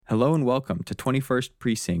Hello and welcome to 21st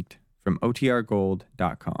Precinct from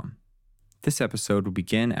OTRGold.com. This episode will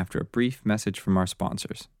begin after a brief message from our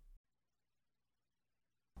sponsors.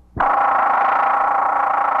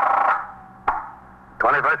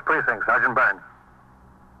 21st Precinct, Sergeant Burns.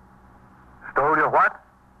 Stole your what?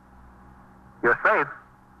 Your safe?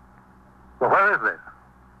 Well, where is this?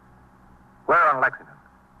 Where on Lexington?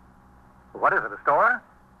 What is it, a store?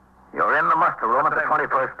 You're in the muster room at the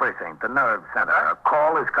 21st Precinct, the nerve center. A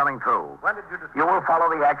call is coming through. When did you discover? You will follow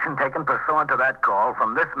the action taken pursuant to that call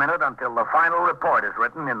from this minute until the final report is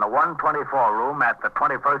written in the 124 room at the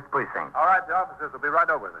 21st Precinct. All right, the officers will be right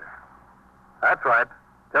over there. That's right.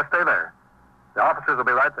 Just stay there. The officers will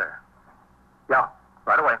be right there. Yeah,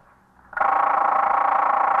 right away.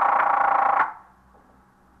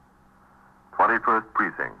 21st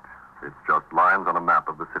Precinct. It's just lines on a map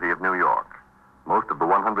of the city of New York. Most of the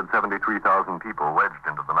 173,000 people wedged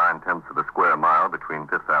into the 9/10 of a square mile between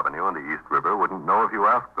Fifth Avenue and the East River wouldn't know if you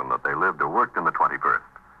asked them that they lived or worked in the 21st.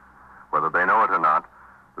 Whether they know it or not,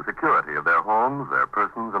 the security of their homes, their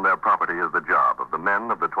persons, and their property is the job of the men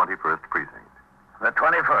of the 21st Precinct. The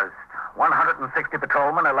 21st, 160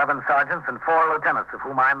 patrolmen, 11 sergeants, and 4 lieutenants, of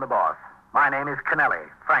whom I'm the boss. My name is Kennelly,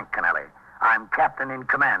 Frank Kennelly. I'm captain in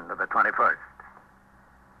command of the 21st.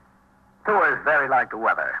 Tours vary like the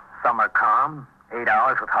weather. Some are calm, 8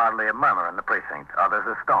 hours with hardly a murmur in the precinct. Others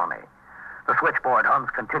are stormy. The switchboard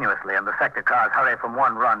hums continuously, and the sector cars hurry from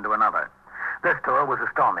one run to another. This tour was a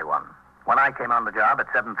stormy one. When I came on the job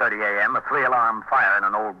at 7:30 a.m., a 3-alarm fire in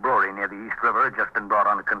an old brewery near the East River had just been brought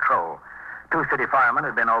under control. 2 city firemen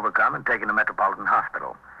had been overcome and taken to Metropolitan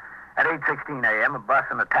Hospital. At 8:16 a.m., a bus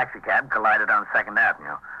and a taxicab collided on 2nd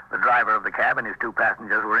Avenue. The driver of the cab and his 2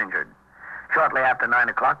 passengers were injured. Shortly after 9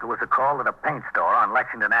 o'clock, there was a call that a paint store on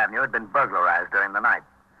Lexington Avenue had been burglarized during the night.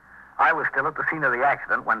 I was still at the scene of the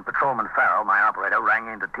accident when Patrolman Farrell, my operator, rang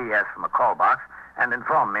into TS from a call box and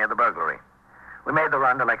informed me of the burglary. We made the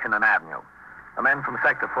run to Lexington Avenue. The men from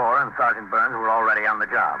Sector 4 and Sergeant Burns were already on the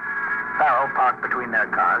job. Farrell parked between their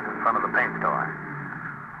cars in front of the paint store.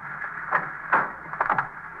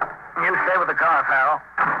 You stay with the car, Farrell.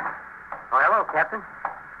 Oh, hello, Captain.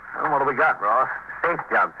 Well, what do we got, Ross? Safe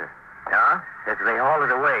job, sir. Yeah? Says they hauled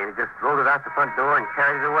it away. They just rolled it out the front door and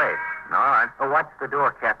carried it away. All right. Oh, watch the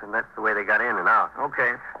door, Captain. That's the way they got in and out.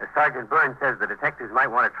 Okay. Sergeant Burns says the detectives might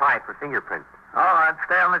want to try it for fingerprints. All right,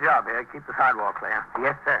 stay on the job here. Keep the sidewalk clear.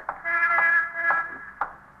 Yes, sir.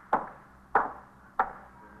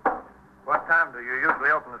 What time do you usually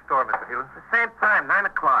open the store, Mr. Heelis? The same time, 9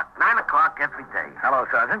 o'clock. 9 o'clock every day. Hello,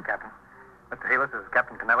 Sergeant. Captain. Mr. Heelis, this is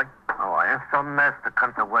Captain Kennelly. How are you? Some mess to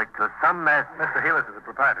come to work to. Some mess. Mr. Heelis is the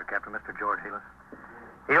proprietor, Captain, Mr. George Heelis.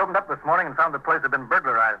 He opened up this morning and found the place had been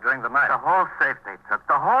burglarized during the night. The whole safe they took.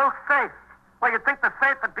 The whole safe. Well, you'd think the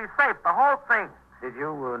safe would be safe. The whole thing. Did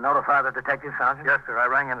you notify the detective, Sergeant? Yes, sir. I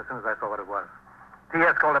rang in as soon as I saw what it was.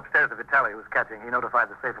 T.S. called upstairs to Vitale, who was catching. He notified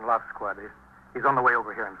the safe and lock squad. He's on the way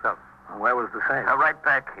over here himself. Where was the safe? Right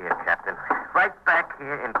back here, Captain. Right back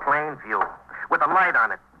here in plain view, with a light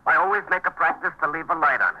on it. I always make a practice to leave a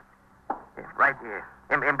light on it. Yeah, right here,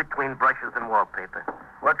 in between brushes and wallpaper.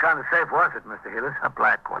 What kind of safe was it, Mr. Heelis? A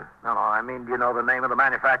black one. No, I mean, do you know the name of the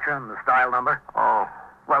manufacturer and the style number? Oh,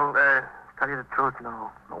 well, tell you the truth,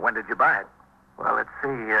 no. Well, when did you buy it? Well, let's see.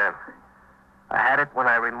 I had it when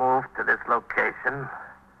I removed to this location.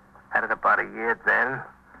 Had it about a year then.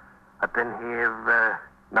 I've been here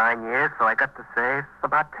 9 years, so I got the safe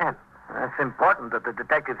about 10. It's important that the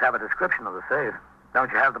detectives have a description of the safe. Don't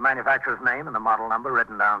you have the manufacturer's name and the model number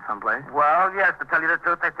written down someplace? Well, yes, to tell you the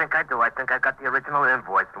truth, I think I do. I think I got the original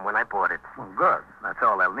invoice from when I bought it. Well, good. That's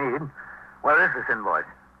all they'll need. Where is this invoice?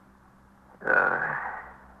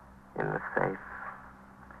 In the safe.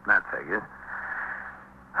 That figures.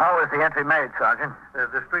 How was the entry made, Sergeant?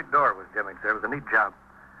 The street door was jimmied, sir. It was a neat job.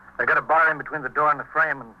 They got a bar in between the door and the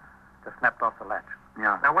frame and just snapped off the latch.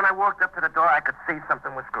 Yeah. Now, when I walked up to the door, I could see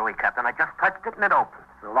something was screwy, Captain. I just touched it and it opened.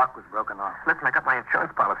 The lock was broken off. Listen, I got my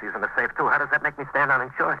insurance policies in the safe, too. How does that make me stand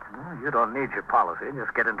uninsured? Well, you don't need your policy.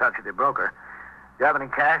 Just get in touch with your broker. Do you have any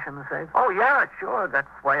cash in the safe? Oh, yeah, sure. That's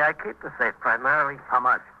why I keep the safe primarily. How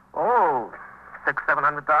much? Oh,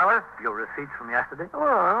 $600-700. Your receipts from yesterday?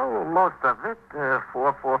 Well, most of it.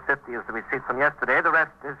 $450 is the receipt from yesterday. The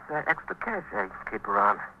rest is extra cash I keep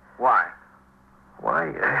around. Why?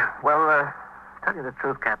 Why? Tell you the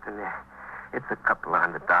truth, Captain. It's a couple of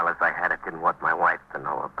 $100 I had. I didn't want my wife to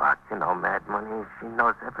know about. You know, mad money. She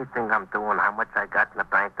knows everything I'm doing, how much I got in the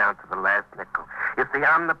bank down to the last nickel. You see,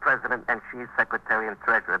 I'm the president, and she's secretary and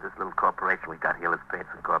treasurer of this little corporation we got, Heelis Paints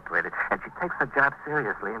Incorporated. And she takes her job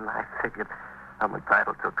seriously, and I figured I'm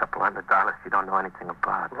entitled to a couple $100 you don't know anything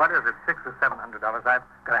about. What is it, $600 or $700? I've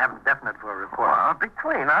got to have them definite for a report. Well,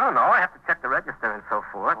 between, I don't know. I have to check the register and so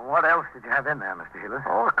forth. What else did you have in there, Mr. Healy?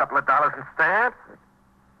 Oh, a couple of dollars in stamps.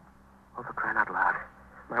 Oh, for crying out loud.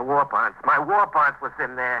 My war bonds. My war bonds was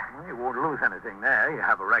in there. Well, you won't lose anything there. You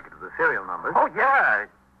have a record of the serial numbers. Oh, yeah.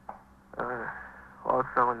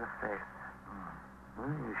 Also in the safe. Well,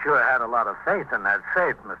 you sure had a lot of faith in that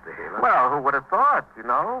safe, Mr. Healy. Well, who would have thought, you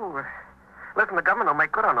know? Listen, the government will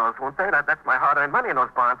make good on those, won't they? That's my hard-earned money in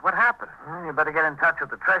those bonds. What happened? Well, you better get in touch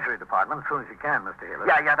with the Treasury Department as soon as you can, Mr. Healy.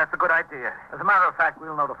 Yeah, that's a good idea. As a matter of fact,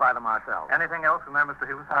 we'll notify them ourselves. Anything else in there, Mr.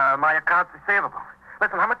 Healy? My accounts receivable.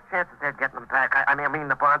 Listen, how much chance is there of getting them back? I mean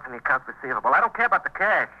the bonds and the accounts receivable. I don't care about the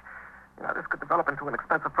cash. You know, this could develop into an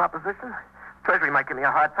expensive proposition. Treasury might give me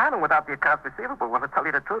a hard time, and without the accounts receivable, well, to tell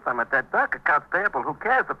you the truth, I'm a dead duck. Accounts payable, who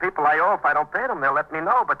cares? The people I owe, if I don't pay them, they'll let me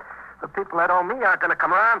know. But the people that owe me aren't going to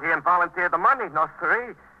come around here and volunteer the money. No,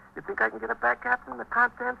 sirree. You think I can get it back, Captain? The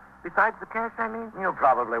contents? Besides the cash, I mean? You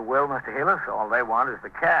probably will, Mr. Healy. So all they want is the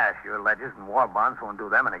cash. Your ledgers and war bonds won't do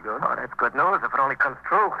them any good. Oh, that's good news if it only comes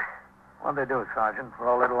true. What'd they do, Sergeant?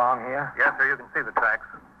 Roll it along here? Yes, sir, you can see the tracks.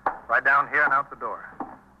 Right down here and out the door.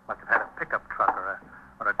 Must have had a pickup truck or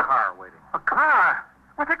a car waiting. A car?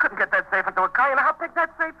 Well, they couldn't get that safe into a car. You know how big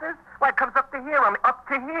that safe is? Why, it comes up to here, up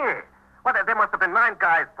to here. Well, there must have been 9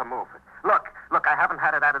 guys to move it. Look, I haven't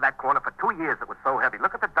had it out of that corner for 2 years. It was so heavy.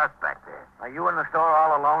 Look at the dust back there. Are you in the store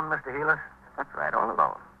all alone, Mr. Healy? That's right, all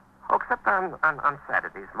alone. Oh, except on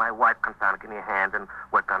Saturdays. My wife comes down to give me a hand and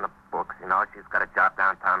work on the books. You know, she's got a job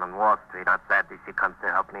downtown on Wall Street. On Saturdays, she comes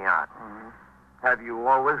to help me out. Mm-hmm. Have you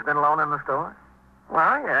always been alone in the store?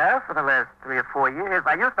 Well, yeah, for the last 3 or 4 years.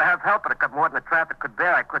 I used to have help, but it got more than the traffic could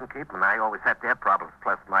bear. I couldn't keep them. I always had their problems,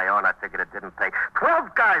 plus my own. I figured it didn't pay.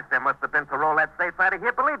 12 guys there must have been to roll that safe out of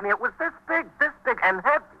here. Believe me, it was this big, and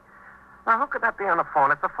heavy. Now, who could that be on the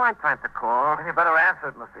phone? It's a fine time to call. Well, you better answer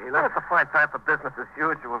it, Mr. Healy. Well, it's a fine time for business as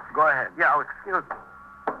usual. Go ahead. Yeah, excuse me.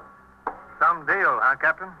 Some deal, huh,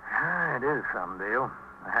 Captain? It is some deal.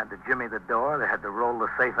 I had to jimmy the door. They had to roll the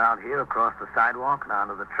safe out here across the sidewalk and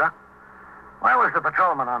onto the truck. Why was the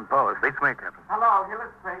patrolman on post? Beats me, Captain. Hello,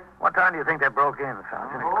 Healy's Safe. What time do you think they broke in,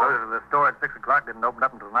 Sergeant? Closed the store at 6 o'clock. Didn't open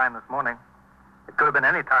up until 9 this morning. It could have been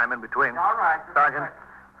any time in between. All right. Sergeant,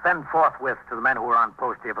 send forthwith to the men who are on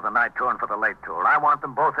post here for the night tour and for the late tour. I want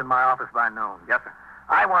them both in my office by noon. Yes, sir.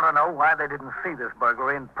 I want to know why they didn't see this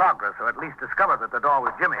burglary in progress, or at least discover that the door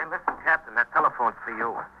was jimmy. Hey, listen, Captain, that telephone's for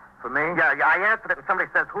you. For me? Yeah, I answered it, and somebody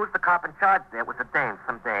says, who's the cop in charge there? It was a dame,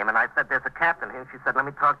 some dame. And I said, there's a captain here. And she said, let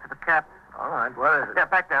me talk to the captain. All right, where is it? Yeah,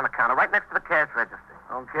 back there on the counter, right next to the cash register.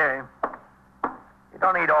 Okay. You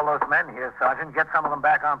don't need all those men here, Sergeant. Get some of them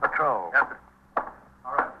back on patrol. Yes, sir.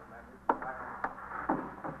 All right,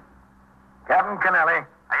 Captain Kennelly.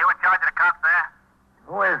 Are you in charge of the cops there?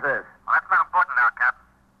 Who is this? Well, that's not important now, Captain.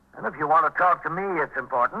 And if you want to talk to me, it's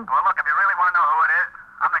important. Well, look, if you really want to know who it is,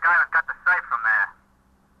 I'm the guy who's got the safe from there.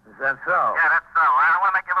 Is that so? Yeah, that's so. I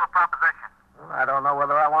want to make you a little proposition. Well, I don't know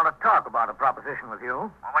whether I want to talk about a proposition with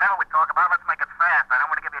you. Well, whatever we talk about, let's make it fast. I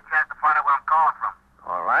don't want to give you a chance to find out where I'm calling from.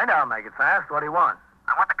 All right, I'll make it fast. What do you want?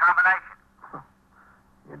 I want the combination.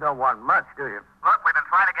 You don't want much, do you? Look, we've been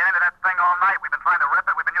trying to get into that thing all night. We've been trying to rip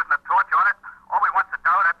it. We've been using a torch on it. All we want's the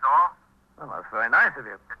dough, that's all. Well, that's very nice of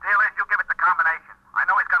you. The deal is you give it the combination. I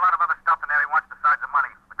know he's got a lot of other stuff in there he wants besides the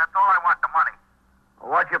money, but that's all I want, the money.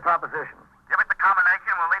 Well, what's your proposition? Give it the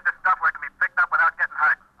combination, we'll leave the stuff where it can be picked up without getting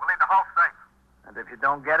hurt. We'll leave the whole safe. And if you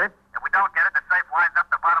don't get it? If we don't get it, the safe winds up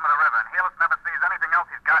the bottom of the river, and Helis never sees anything else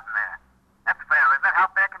he's got in there. That's fair, isn't it? How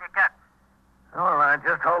fair can you get? All right,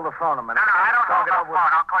 just hold the phone a minute. No, I don't Talk hold it no over with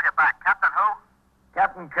phone. I'll call you back. Captain who?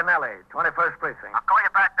 Captain Kennelly, 21st Precinct. I'll call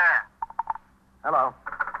you back there. Hello.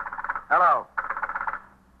 Hello.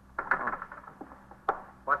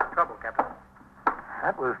 What's the trouble, Captain?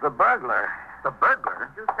 That was the burglar. The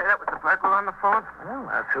burglar? Did you say that was the burglar on the phone? Well,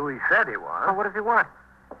 that's who he said he was. Oh, what does he want?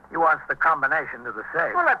 He wants the combination to the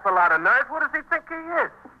safe. Well, that's a lot of nerve. What does he think he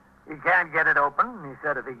is? He can't get it open. He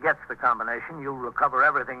said if he gets the combination, you'll recover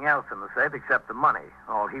everything else in the safe except the money.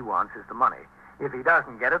 All he wants is the money. If he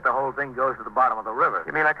doesn't get it, the whole thing goes to the bottom of the river.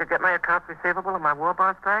 You mean I could get my accounts receivable and my war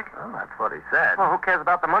bonds back? Well, that's what he said. Well, who cares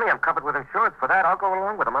about the money? I'm covered with insurance for that. I'll go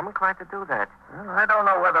along with him. I'm inclined to do that. Well, I don't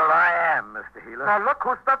know whether I am, Mr. Healer. Now, look,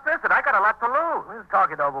 whose stuff is it? I got a lot to lose. We'll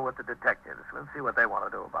talk it over with the detectives. We'll see what they want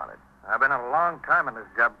to do about it. I've been a long time in this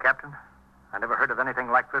job, Captain. I never heard of anything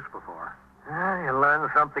like this before. You learn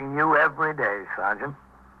something new every day, Sergeant.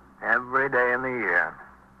 Every day in the year.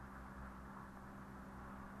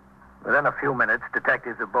 Within a few minutes,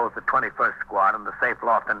 detectives of both the 21st Squad and the Safe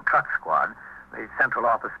Loft and Truck Squad, the central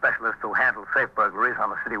office specialists who handle safe burglaries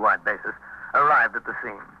on a citywide basis, arrived at the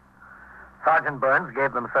scene. Sergeant Burns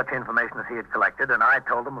gave them such information as he had collected, and I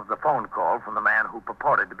told them of the phone call from the man who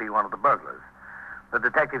purported to be one of the burglars. The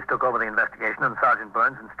detectives took over the investigation, and Sergeant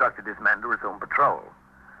Burns instructed his men to resume patrol.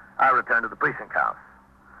 I returned to the precinct house.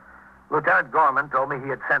 Lieutenant Gorman told me he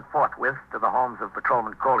had sent forthwith to the homes of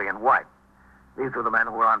Patrolman Coley and White. These were the men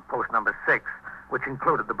who were on post number 6, which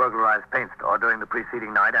included the burglarized paint store during the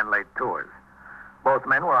preceding night and late tours. Both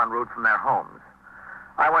men were en route from their homes.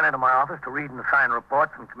 I went into my office to read and assign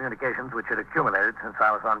reports and communications which had accumulated since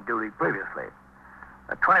I was on duty previously.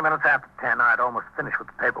 At 20 minutes after 10, I had almost finished with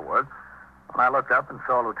the paperwork when I looked up and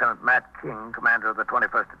saw Lieutenant Matt King, commander of the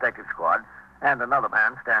 21st Detective Squad, and another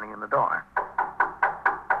man standing in the door.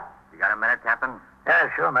 You got a minute, Captain? Yeah,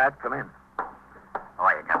 sure, Matt. Come in. How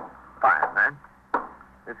are you, Captain? Fine, man.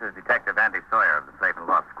 This is Detective Andy Sawyer of the Safe and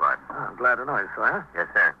Loft Squad. Oh, I'm glad to know you, Sawyer. Yes,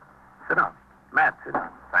 sir. Sit down. Matt, sit down.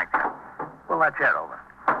 Thanks, Captain. Pull that chair over.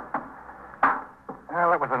 Well,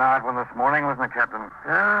 that was an odd one this morning, wasn't it, Captain?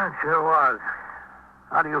 Yeah, it sure was.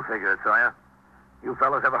 How do you figure it, Sawyer? You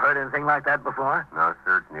fellas ever heard anything like that before? No,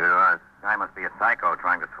 sir. Neither do I. Guy must be a psycho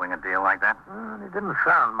trying to swing a deal like that. Well, it didn't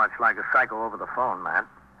sound much like a psycho over the phone, Matt.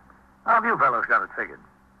 How have you fellas got it figured?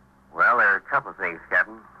 Well, there are a couple of things,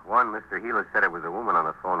 Captain. One, Mr. Healy said it was a woman on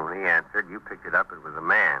the phone when he answered. You picked it up. It was a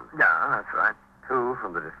man. Yeah, that's right. Two,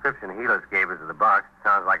 from the description Healy gave us of the box, it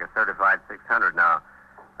sounds like a certified 600. Now,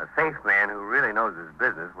 a safe man who really knows his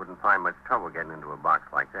business wouldn't find much trouble getting into a box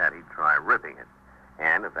like that. He'd try ripping it.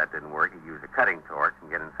 And if that didn't work, he'd use a cutting torch and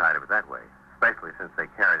get inside of it that way, especially since they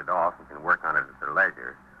carried it off and can work on it at their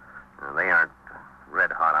leisure. They aren't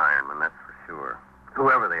red-hot ironmen, that's for sure.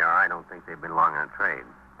 Whoever they are, I don't think they've been long on trade.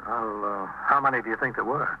 Well, how many do you think there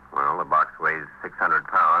were? Well, the box weighs 600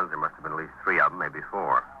 pounds. There must have been at least 3 of them, maybe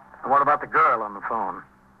 4. And what about the girl on the phone?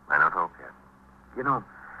 I don't know, Captain. You know,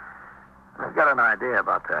 I've got an idea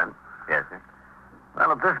about that. Yes, sir?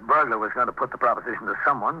 Well, if this burglar was going to put the proposition to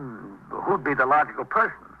someone, who'd be the logical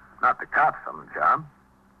person? Not the cops on the job.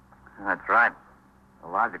 That's right. The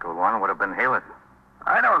logical one would have been Helis.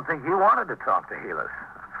 I don't think he wanted to talk to Helis.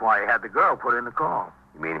 That's why he had the girl put in the call.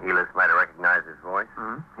 You mean Helis might have recognized his voice?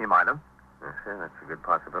 He might have. Yes, sir, that's a good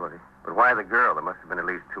possibility. But why the girl? There must have been at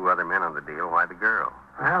least 2 other men on the deal. Why the girl?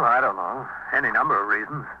 Well, I don't know. Any number of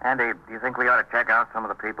reasons. Andy, do you think we ought to check out some of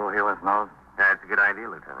the people Helis knows? That's a good idea,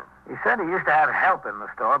 Lieutenant. He said he used to have help in the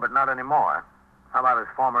store, but not anymore. How about his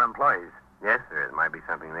former employees? Yes, sir, there might be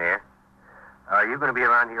something there. Are you going to be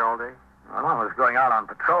around here all day? Well, I was going out on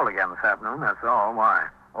patrol again this afternoon, that's all. Why?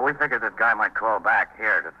 Well, we figured that guy might call back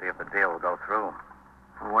here to see if the deal will go through.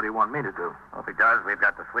 Well, what do you want me to do? Well, if he does, we've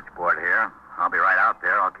got the switchboard here. I'll be right out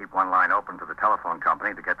there. I'll keep one line open to the telephone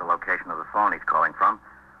company to get the location of the phone he's calling from.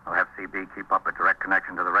 I'll have CB keep up a direct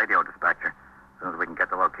connection to the radio dispatcher. As soon as we can get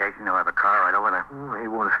the location, he'll have a car right over there. He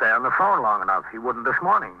won't stay on the phone long enough. He wouldn't this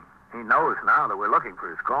morning. He knows now that we're looking for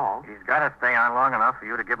his call. He's got to stay on long enough for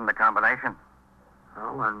you to give him the combination.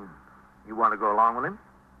 Well, then, you want to go along with him?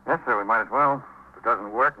 Yes, sir, we might as well. If it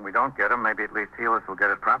doesn't work and we don't get him, maybe at least Helis will get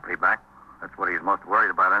his property back. That's what he's most worried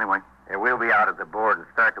about anyway. Yeah, we'll be out at the board and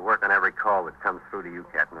start to work on every call that comes through to you,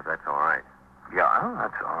 Captain, if that's all right. Yeah,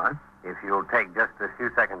 that's all right. If you'll take just a few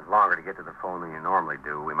seconds longer to get to the phone than you normally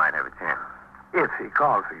do, we might have a chance. If he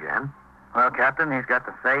calls again. Well, Captain, he's got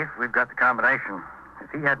the safe. We've got the combination. If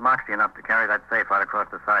he had moxie enough to carry that safe out across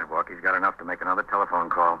the sidewalk, he's got enough to make another telephone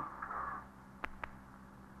call.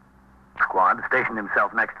 Squad stationed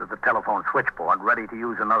himself next to the telephone switchboard, ready to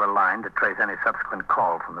use another line to trace any subsequent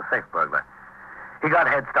call from the safe burglar. He got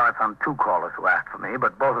head starts on 2 callers who asked for me,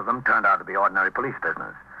 but both of them turned out to be ordinary police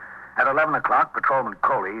business. At 11 o'clock, Patrolman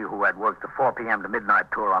Coley, who had worked the 4 p.m. to midnight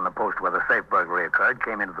tour on the post where the safe burglary occurred,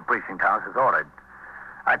 came into the precinct house as ordered.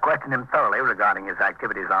 I questioned him thoroughly regarding his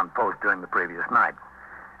activities on post during the previous night.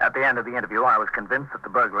 At the end of the interview, I was convinced that the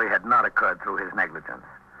burglary had not occurred through his negligence.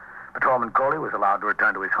 Patrolman Coley was allowed to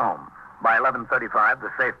return to his home. By 11:35,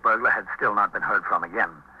 the safe burglar had still not been heard from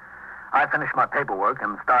again. I finished my paperwork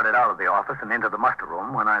and started out of the office and into the muster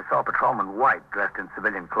room when I saw Patrolman White, dressed in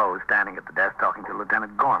civilian clothes, standing at the desk talking to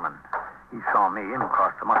Lieutenant Gorman. He saw me and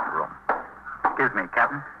crossed the muster room. Excuse me,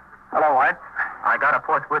 Captain. Hello, White. I got a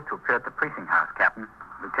forthwith to appear at the precinct house, Captain.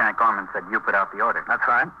 Lieutenant Gorman said you put out the order. That's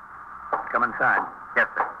right. Come inside. Yes,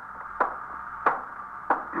 sir.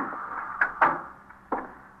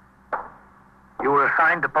 You were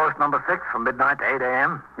assigned to post number 6 from midnight to 8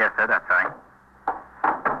 a.m.? Yes, sir, that's right.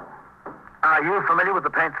 Are you familiar with the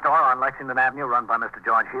paint store on Lexington Avenue run by Mr.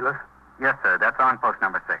 George Helis? Yes, sir, that's on post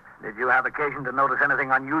number 6. Did you have occasion to notice anything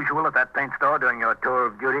unusual at that paint store during your tour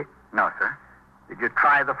of duty? No, sir. Did you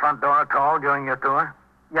try the front door at all during your tour?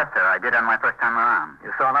 Yes, sir, I did on my first time around.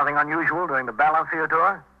 You saw nothing unusual during the balance of your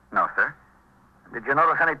tour? No, sir. Did you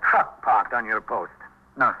notice any truck parked on your post?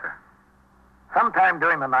 No, sir. Sometime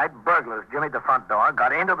during the night, burglars jimmied the front door,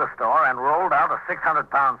 got into the store, and rolled out a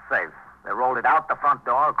 600-pound safe. They rolled it out the front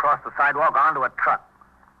door, across the sidewalk, onto a truck.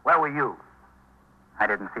 Where were you? I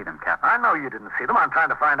didn't see them, Captain. I know you didn't see them. I'm trying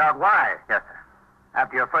to find out why. Yes, sir.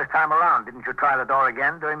 After your first time around, didn't you try the door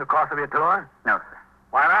again during the course of your tour? No, sir.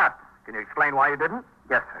 Why not? Can you explain why you didn't?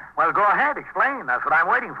 Yes, sir. Well, go ahead. Explain. That's what I'm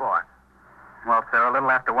waiting for. Well, sir, a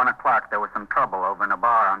little after 1 o'clock, there was some trouble over in a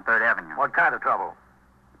bar on 3rd Avenue. What kind of trouble?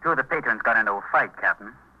 2 of the patrons got into a fight,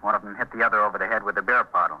 Captain. One of them hit the other over the head with a beer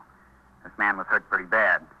bottle. This man was hurt pretty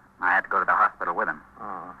bad. I had to go to the hospital with him.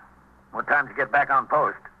 Oh. What time did you get back on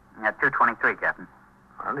post? At 2:23, Captain.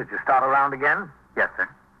 Well, did you start around again? Yes, sir.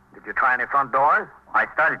 Did you try any front doors? I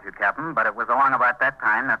started to, Captain, but it was along about that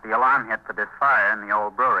time that the alarm hit for this fire in the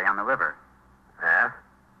old brewery on the river. Yes?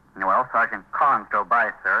 Well, Sergeant Collins drove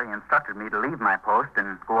by, sir. He instructed me to leave my post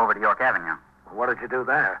and go over to York Avenue. What did you do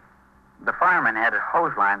there? The firemen had a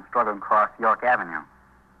hose line struggling across York Avenue.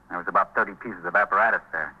 There was about 30 pieces of apparatus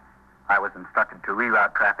there. I was instructed to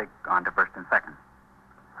reroute traffic onto 1st and 2nd.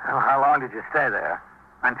 Well, how long did you stay there?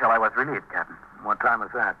 Until I was relieved, Captain. What time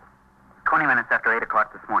was that? 20 minutes after 8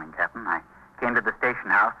 o'clock this morning, Captain. I came to the station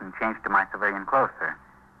house and changed to my civilian clothes, sir.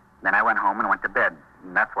 Then I went home and went to bed.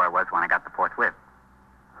 And that's where I was when I got the forthwith.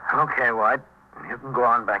 Okay, White. You can go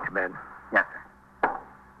on back to bed. Yes, sir.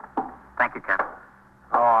 Thank you, Captain.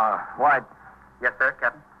 Oh, White. Yes, sir,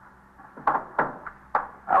 Captain.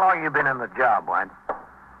 How long you been in the job, White?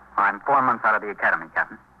 I'm 4 months out of the academy,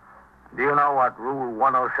 Captain. Do you know what Rule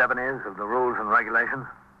 107 is of the rules and regulations?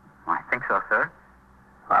 I think so, sir.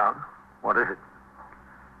 Well, what is it?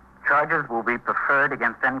 Charges will be preferred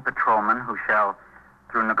against any patrolman who shall,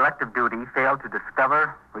 through neglect of duty, fail to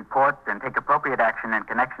discover, report, and take appropriate action in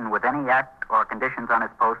connection with any act or conditions on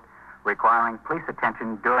his post requiring police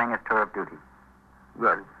attention during his tour of duty.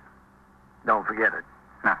 Good. Don't forget it.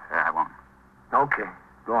 No, sir, I won't. Okay.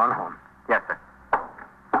 Go on home. Yes, sir.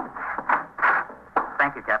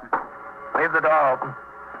 Thank you, Captain. Leave the door open.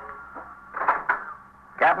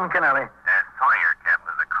 Captain Kennelly. Sawyer, Captain,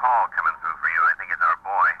 there's a call coming through for you. I think it's our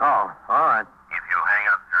boy. Oh, all right. If you'll hang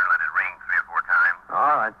up, sir, let it ring 3 or 4 times.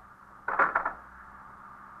 All right.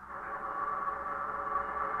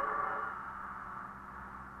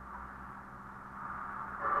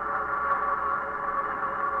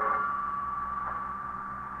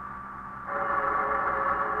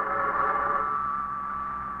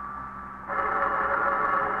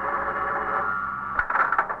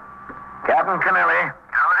 Captain Kennelly.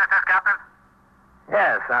 Now, is this, Captain?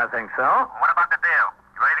 Yes, I think so. What about the deal?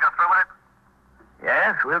 You ready to go through with it?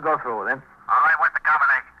 Yes, we'll go through with it. All right, what's the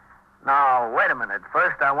combination? Now, wait a minute.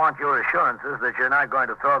 First, I want your assurances that you're not going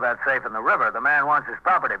to throw that safe in the river. The man wants his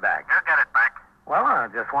property back. You'll get it back. Well, I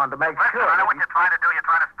just wanted to make Listen, sure. I know what you're trying to do. You're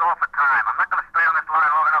trying to stall for time. I'm not going to stay on this line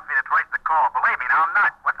long enough for you to trace the call. Believe me, now I'm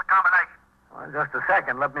not. What's the combination? Well, just a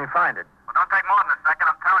second. Let me find it. Well, don't take more than a second.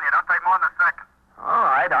 I'm telling you, don't take more than a second. All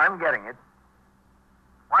right, I'm getting it.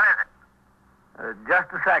 What is it?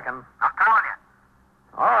 Just a second. I'm telling you.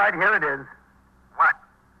 All right, here it is. What?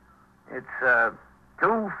 It's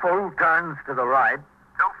 2 full turns to the right. 2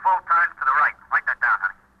 full turns to the right. Write that down,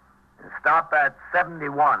 honey. Stop at 71.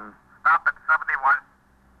 Stop at 71.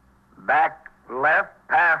 Back left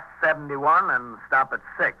past 71 and stop at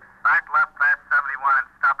 6. Back left past 71 and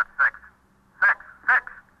stop at 6. 6.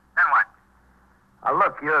 6. Then what?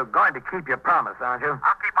 Look, you're going to keep your promise, aren't you?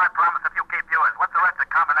 I'll keep my promise if you keep yours. What's the rest of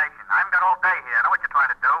the combination? I haven't got all day here. I know what you're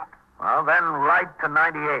trying to do. Well, then right to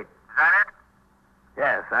 98. Is that it?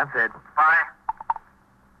 Yes, that's it. Bye.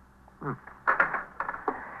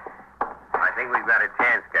 I think we've got a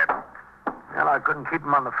chance, Captain. Well, I couldn't keep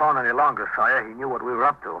him on the phone any longer, Sawyer. He knew what we were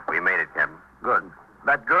up to. We made it, Captain. Good.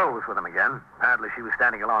 That girl was with him again. Apparently she was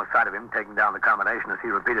standing alongside of him, taking down the combination as he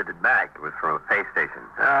repeated it back. It was from a pay station.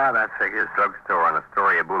 Ah, that figures. Drugstore on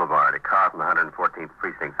Astoria Boulevard. A car from the 114th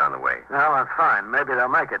Precinct's on the way. Well, that's fine. Maybe they'll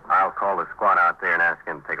make it. I'll call the squad out there and ask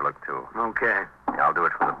him to take a look, too. Okay. I'll do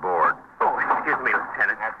it from the board. Oh, excuse me,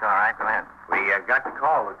 Lieutenant. That's all right. Go ahead. We got the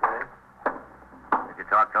call, Lieutenant. Did you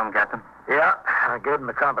talk to him, Captain? Yeah, I gave him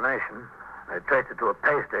the combination. They traced it to a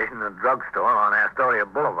pay station and a drugstore on Astoria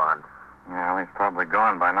Boulevard. Yeah, he's probably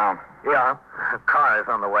gone by now. Yeah, a car is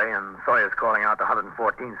on the way, and Sawyer's calling out the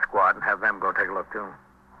 114th squad and have them go take a look, too.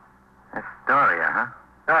 Astoria, huh?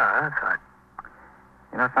 Ah, that's right.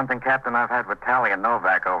 You know something, Captain? I've had Vitaly and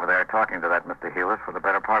Novak over there talking to that Mr. Heelis for the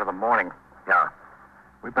better part of the morning. Yeah.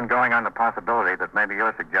 We've been going on the possibility that maybe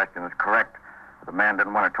your suggestion is correct. The man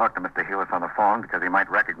didn't want to talk to Mr. Heelis on the phone because he might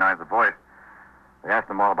recognize the voice. They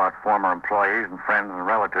asked him all about former employees and friends and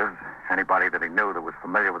relatives, Anybody that he knew that was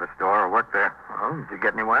familiar with the store or worked there. Oh, did you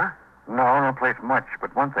get anywhere? No place much,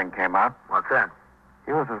 but one thing came out. What's that?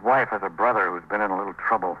 His wife has a brother who's been in a little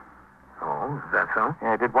trouble. Oh, is that so?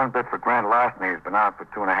 Yeah, he did one bit for grand larceny. He's been out for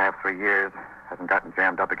 2.5, 3 years. Hasn't gotten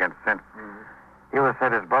jammed up again since. Hewis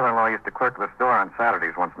said his brother-in-law used to clerk at the store on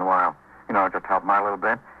Saturdays once in a while. You know, just help him out a little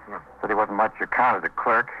bit. Yeah. Said he wasn't much account as a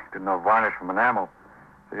clerk. Didn't know varnish from enamel.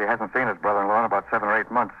 Said he hasn't seen his brother-in-law in about 7 or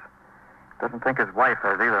 8 months. Doesn't think his wife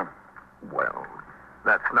has either. Well,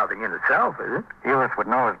 that's nothing in itself, is it? Hewis would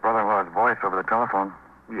know his brother-in-law's voice over the telephone.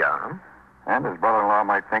 Yeah. And his brother-in-law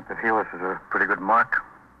might think that Hewis is a pretty good mark.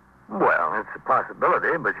 Well, it's a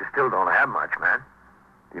possibility, but you still don't have much, man.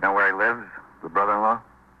 Do you know where he lives, the brother-in-law?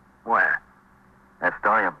 Where?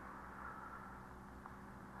 Astoria.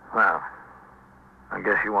 Well, I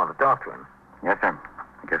guess you want to talk to him. Yes, sir.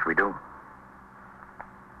 I guess we do.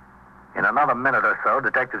 In another minute or so,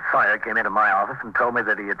 Detective Sawyer came into my office and told me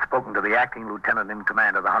that he had spoken to the acting lieutenant in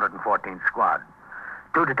command of the 114th Squad.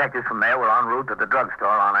 2 detectives from there were en route to the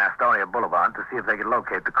drugstore on Astoria Boulevard to see if they could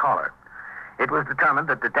locate the caller. It was determined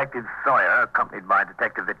that Detective Sawyer, accompanied by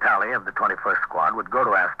Detective Vitale of the 21st Squad, would go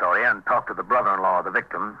to Astoria and talk to the brother-in-law of the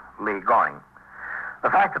victim, Lee Goring. The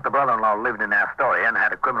fact that the brother-in-law lived in Astoria and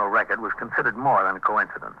had a criminal record was considered more than a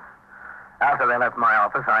coincidence. After they left my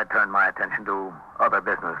office, I turned my attention to other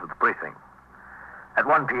business at the precinct. At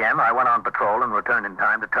 1 p.m., I went on patrol and returned in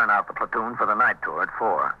time to turn out the platoon for the night tour at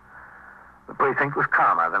 4. The precinct was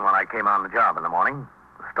calmer than when I came on the job in the morning.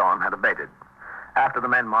 The storm had abated. After the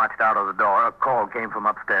men marched out of the door, a call came from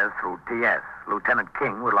upstairs through T.S. Lieutenant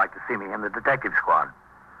King would like to see me in the detective squad.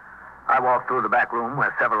 I walked through the back room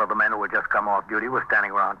where several of the men who had just come off duty were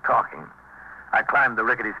standing around talking. I climbed the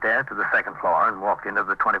rickety stairs to the second floor and walked into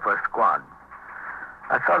the 21st Squad.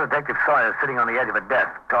 I saw Detective Sawyer sitting on the edge of a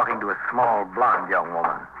desk talking to a small, blonde young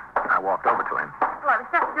woman. I walked over to him. Well, I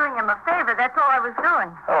was just doing him a favor. That's all I was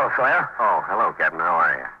doing. Hello, Sawyer. Oh, hello, Captain. How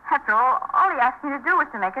are you? That's all. All he asked me to do was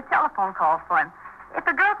to make a telephone call for him. If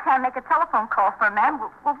a girl can't make a telephone call for a man,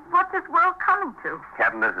 well, what's this world coming to?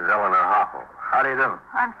 Captain, this is Eleanor Hoffel. How do you do?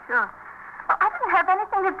 I'm sure. Well, I didn't have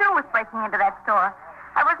anything to do with breaking into that store.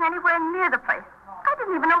 I wasn't anywhere near the place. I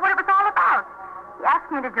didn't even know what it was all about. He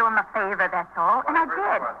asked me to do him a favor, that's all, and I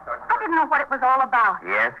did. I didn't know what it was all about.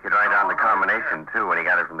 He asked you to write down the combination, too, when he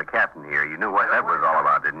got it from the captain here. You knew what that was all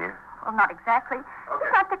about, didn't you? Well, not exactly.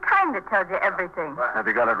 He's not the kind that tells you everything. Have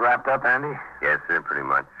you got it wrapped up, Andy? Yes, sir, pretty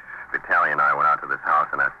much. Vitaly and I went out to this house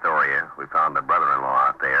in Astoria. We found the brother-in-law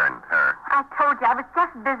out there and her. I told you, I was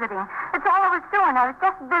just visiting. That's all I was doing. I was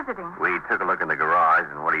just visiting. We took a look in the garage,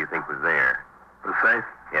 and what do you think was there? The safe?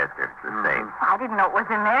 Yes, sir, the safe. I didn't know it was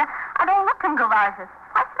in there. I don't look in garages.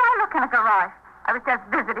 Why should I look in a garage? I was just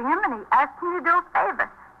visiting him, and he asked me to do a favor.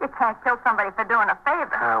 You can't kill somebody for doing a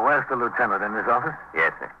favor. Where's the lieutenant? In his office?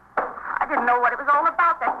 Yes, sir. I didn't know what it was all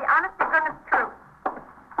about. That's the honest to goodness truth.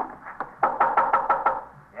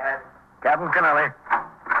 Yes. Captain Kennelly.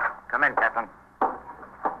 Come in, Captain.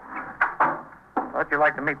 How'd you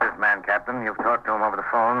like to meet this man, Captain? You've talked to him over the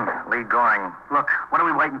phone. Lee Goring. Look, what are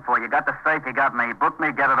we waiting for? You got the safe, you got me. Book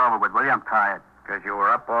me, get it over with, will you? I'm tired. Because you were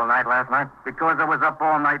up all night last night? Because I was up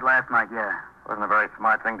all night last night, yeah. Wasn't a very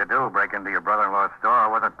smart thing to do, break into your brother-in-law's store,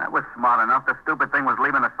 was it? That was smart enough. The stupid thing was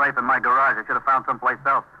leaving the safe in my garage. I should have found someplace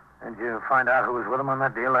else. Did you find out who was with him on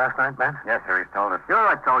that deal last night, Ben? Yes, sir, he's told us. Sure,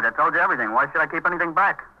 I told you. I told you everything. Why should I keep anything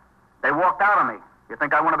back? They walked out on me. You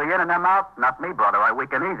think I want to be in and them out? Not me, brother. I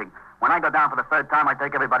weak and easy. When I go down for the third time, I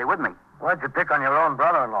take everybody with me. Why'd you pick on your own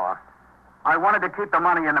brother-in-law? I wanted to keep the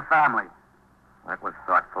money in the family. That was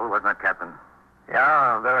thoughtful, wasn't it, Captain?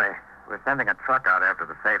 Yeah, very. We're sending a truck out after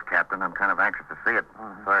the safe, Captain. I'm kind of anxious to see it.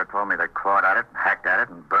 Sawyer told me they clawed at it, hacked at it,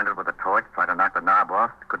 and burned it with a torch, tried to knock the knob off.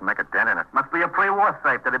 Couldn't make a dent in it. Must be a pre-war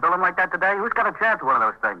safe. Did they build them like that today? Who's got a chance with one of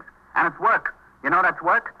those things? And it's work. You know that's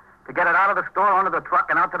work? To get it out of the store, onto the truck,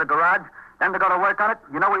 and out to the garage, then to go to work on it.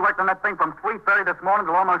 You know we worked on that thing from 3:30 this morning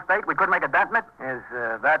till almost 8. We couldn't make a dent in it. Is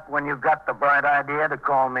that when you got the bright idea to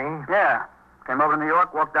call me? Yeah. Came over to New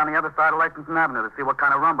York, walked down the other side of Lexington Avenue to see what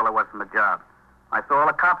kind of rumble it was from the job. I saw all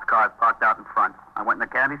the cops' cars parked out in front. I went in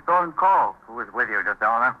the candy store and called. Who was with you, just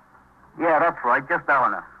Eleanor? Yeah, that's right, just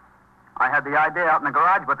Eleanor. I had the idea out in the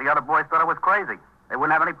garage, but the other boys thought I was crazy. They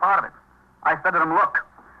wouldn't have any part of it. I said to them, look,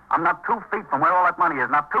 I'm not 2 feet from where all that money is,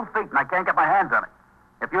 not 2 feet, and I can't get my hands on it.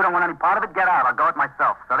 If you don't want any part of it, get out. I'll go it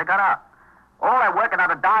myself. So they got out. All that work and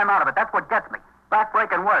not a dime out of it. That's what gets me.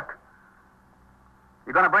 Back-breaking work.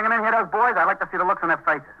 You going to bring them in here, those boys? I like to see the looks on their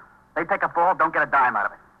faces. They take a fall, don't get a dime out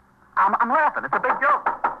of it. I'm laughing. It's a big joke.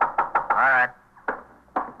 All right.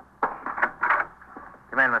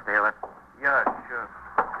 Come in, Mr. Hewlett. Yeah, sure.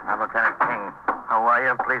 I'm Lieutenant King. How are you?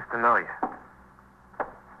 I'm pleased to know you.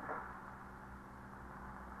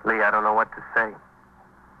 Lee, I don't know what to say.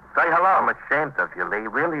 Say hello. I'm ashamed of you,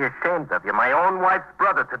 Lee. Really ashamed of you. My own wife's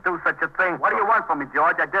brother to do such a thing. What do you want from me,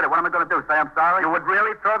 George? I did it. What am I going to do? Say I'm sorry? You would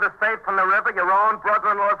really throw the safe from the river, your own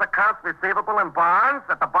brother-in-law's accounts receivable and bonds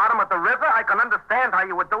at the bottom of the river? I can understand how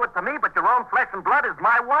you would do it to me, but your own flesh and blood is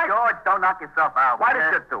my wife. George, don't knock yourself out. Why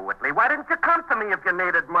did you do it, Lee? Why didn't you come to me if you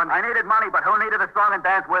needed money? I needed money, but who needed a song and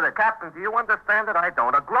dance with it? Captain, do you understand it? I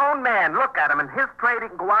don't. A grown man, look at him. In his trade,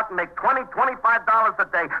 he can go out and make $20, $25 a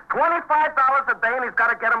day. $25 a day, and he's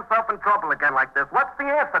got to get himself in trouble again like this. What's the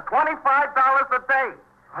answer? $25 a day.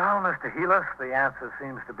 Well, Mr. Helis, the answer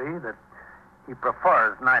seems to be that he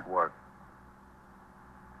prefers night work.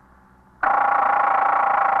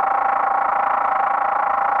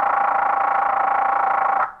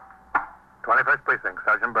 '21st Precinct,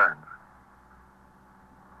 Sergeant Burns.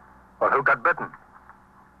 Well, who got bitten?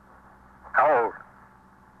 How old?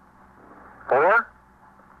 4?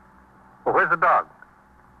 Well, where's the dog?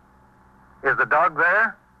 Is the dog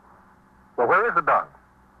there? Well, where is the dog?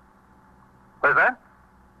 Where's that?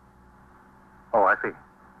 Oh, I see.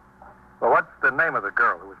 Well, what's the name of the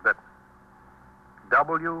girl who was bitten?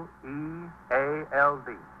 W-E-A-L-D.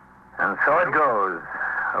 And so it goes.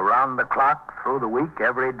 Around the clock, through the week,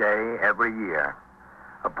 every day, every year.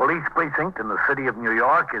 A police precinct in the city of New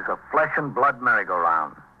York is a flesh and blood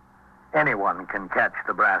merry-go-round. Anyone can catch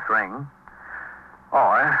the brass ring.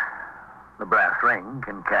 Or the brass ring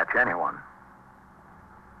can catch anyone.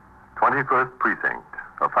 21st Precinct,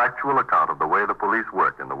 a factual account of the way the police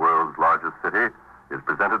work in the world's largest city, is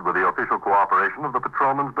presented with the official cooperation of the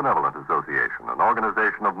Patrolmen's Benevolent Association, an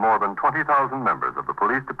organization of more than 20,000 members of the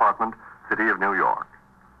Police Department, City of New York.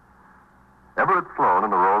 Everett Sloan in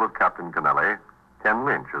the role of Captain Kennelly, Ken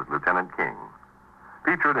Lynch as Lieutenant King.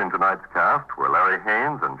 Featured in tonight's cast were Larry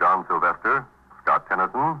Haynes and John Sylvester, Scott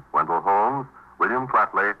Tennyson, Wendell Holmes, William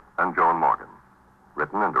Flatley, and Joan Morgan.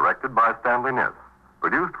 Written and directed by Stanley Niss.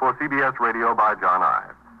 Produced for CBS Radio by John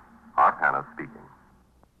Ives. Art Hanna speaking.